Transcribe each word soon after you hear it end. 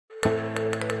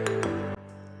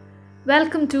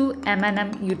Welcome to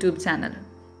M&M YouTube channel.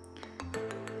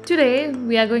 Today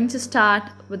we are going to start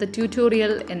with a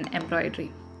tutorial in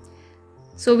embroidery.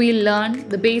 So we'll learn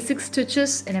the basic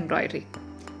stitches in embroidery.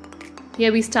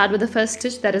 Here we start with the first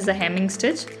stitch, that is the hemming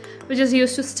stitch, which is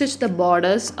used to stitch the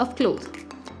borders of cloth.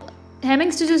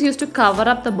 Hemming stitch is used to cover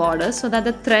up the borders so that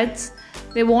the threads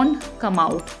they won't come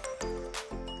out.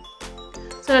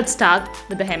 So let's start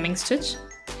with the hemming stitch.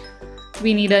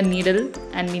 We need a needle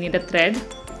and we need a thread.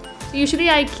 So usually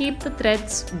I keep the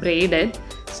threads braided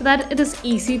so that it is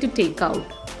easy to take out.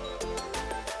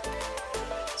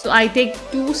 So I take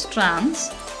 2 strands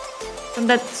from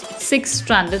that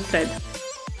 6-stranded thread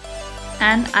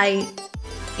and I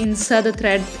insert the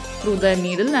thread through the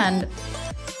needle, and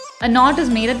a knot is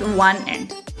made at one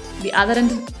end. The other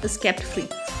end is kept free.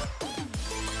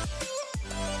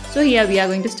 So here we are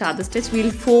going to start the stitch.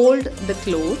 We'll fold the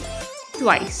cloth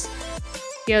twice.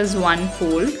 Here's one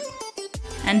fold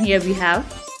and here we have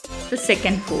the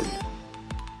second fold.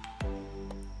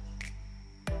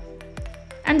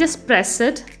 And just press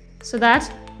it so that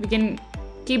we can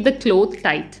keep the cloth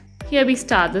tight. Here we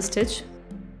start the stitch.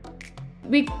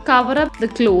 We cover up the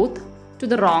cloth to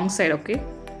the wrong side, okay?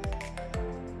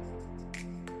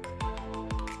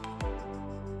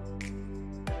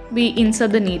 We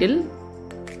insert the needle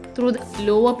through the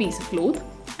lower piece of cloth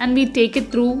and we take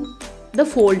it through the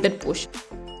folded portion.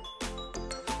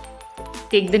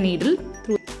 Take the needle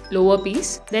through the lower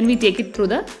piece, then we take it through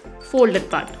the folded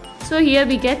part. So here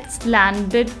we get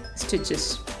slanted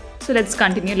stitches. So let's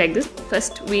continue like this.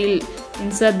 First we'll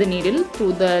insert the needle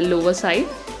through the lower side,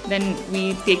 then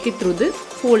we take it through the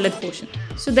folded portion.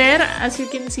 So there, as you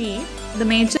can see, the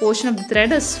major portion of the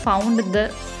thread is found at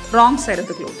the wrong side of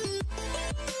the cloth.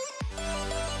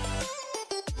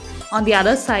 On the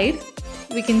other side,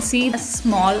 we can see a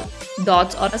small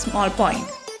dots or a small point.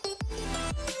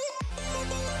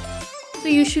 So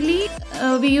usually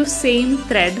we use same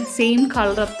thread, same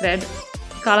color of thread,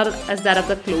 color as that of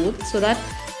the cloth, so that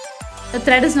the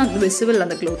thread is not visible on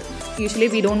the cloth. Usually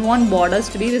we don't want borders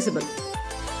to be visible.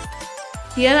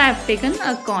 Here I have taken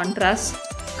a contrast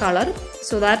color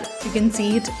so that you can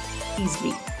see it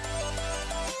easily.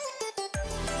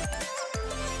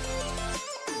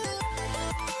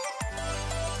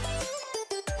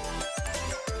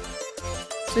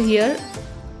 So here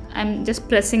I'm just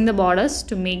pressing the borders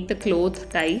to make the cloth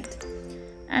tight,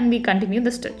 and we continue the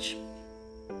stitch.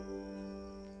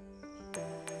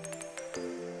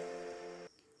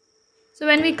 So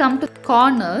when we come to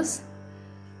corners,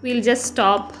 we'll just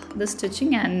stop the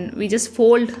stitching and we just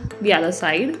fold the other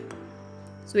side.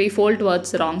 So we fold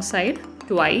towards the wrong side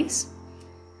twice,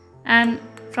 and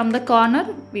from the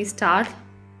corner we start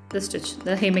the stitch,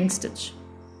 the hemming stitch.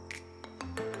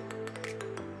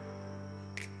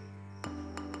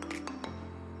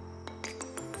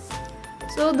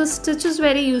 So this stitch is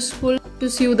very useful to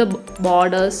sew the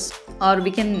borders, or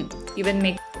we can even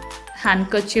make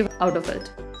handkerchief out of it.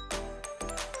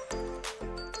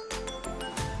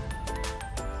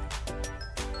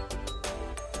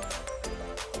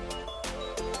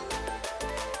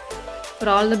 For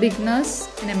all the beginners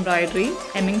in embroidery,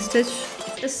 hemming stitch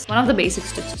is one of the basic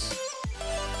stitches.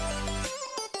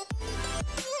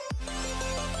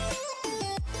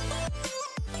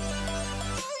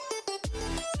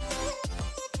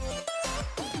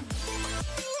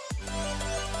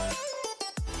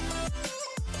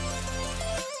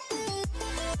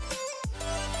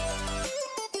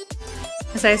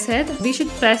 As I said, we should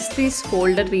press this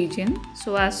folded region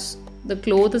so as the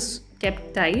cloth is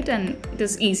kept tight and it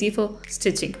is easy for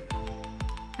stitching.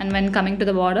 And when coming to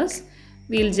the borders,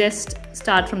 we'll just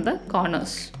start from the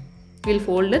corners. We'll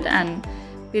fold it and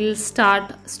we'll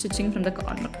start stitching from the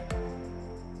corner.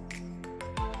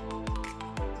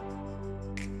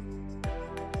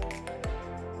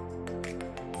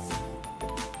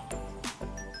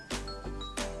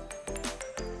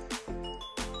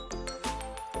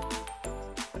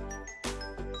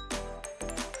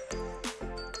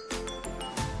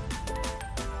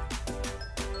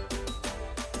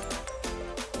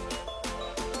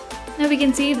 Now we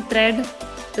can see the thread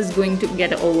is going to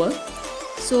get over.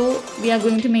 So we are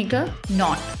going to make a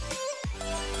knot.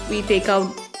 We take out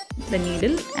the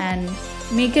needle and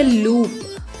make a loop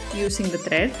using the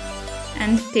thread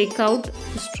and take out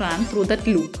the strand through that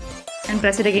loop and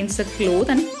press it against the cloth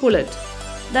and pull it.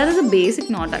 That is a basic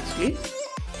knot actually.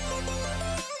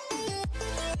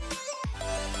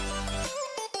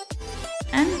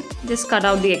 And just cut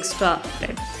out the extra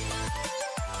thread.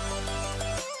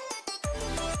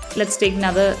 Let's take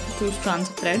another 2 strands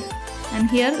of thread, and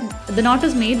here the knot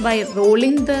is made by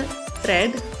rolling the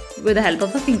thread with the help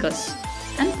of the fingers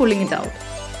and pulling it out.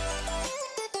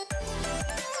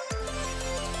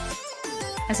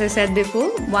 As I said before,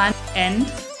 one end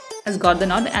has got the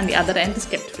knot and the other end is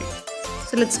kept free.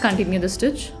 So let's continue the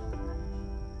stitch.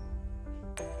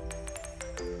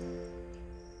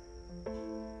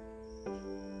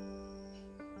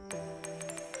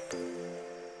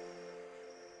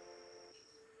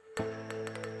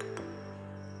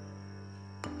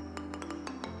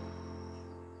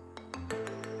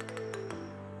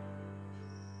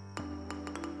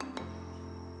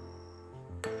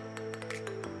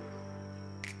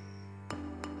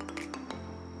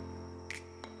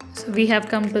 So we have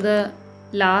come to the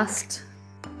last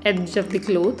edge of the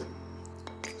cloth.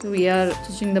 So we are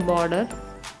stitching the border.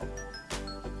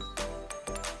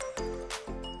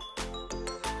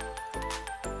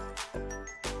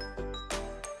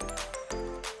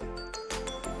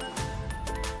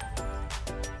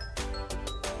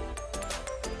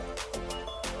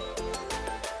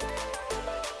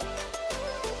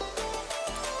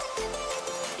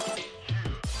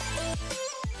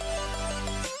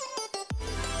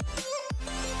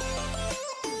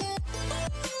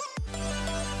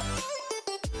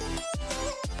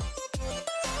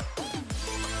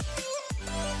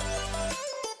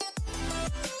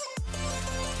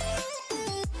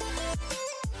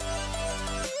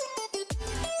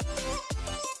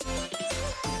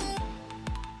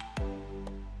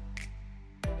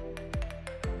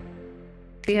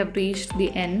 We have reached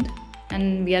the end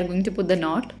and we are going to put the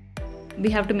knot. We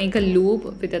have to make a loop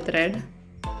with a thread.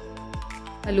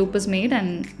 A loop is made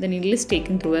and the needle is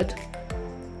taken through it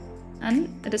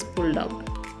and it is pulled out.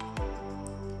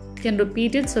 You can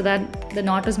repeat it so that the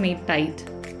knot is made tight.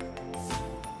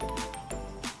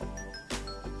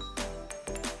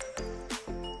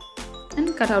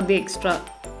 And cut out the extra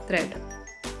thread.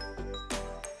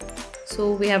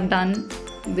 So we have done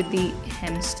with the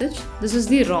hem stitch. This is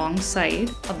the wrong side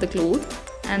of the cloth,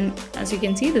 and as you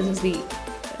can see, this is the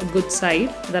good side,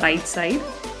 the right side,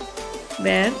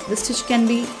 where the stitch can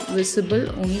be visible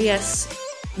only as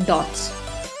dots.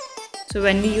 So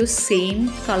when we use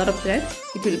same color of thread,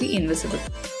 it will be invisible.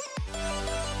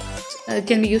 It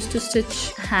can be used to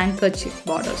stitch handkerchief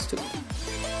borders too.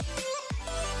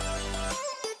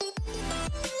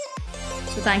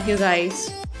 So thank you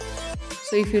guys.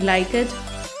 So if you like it,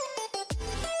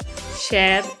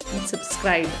 share and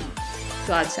subscribe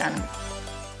to our channel.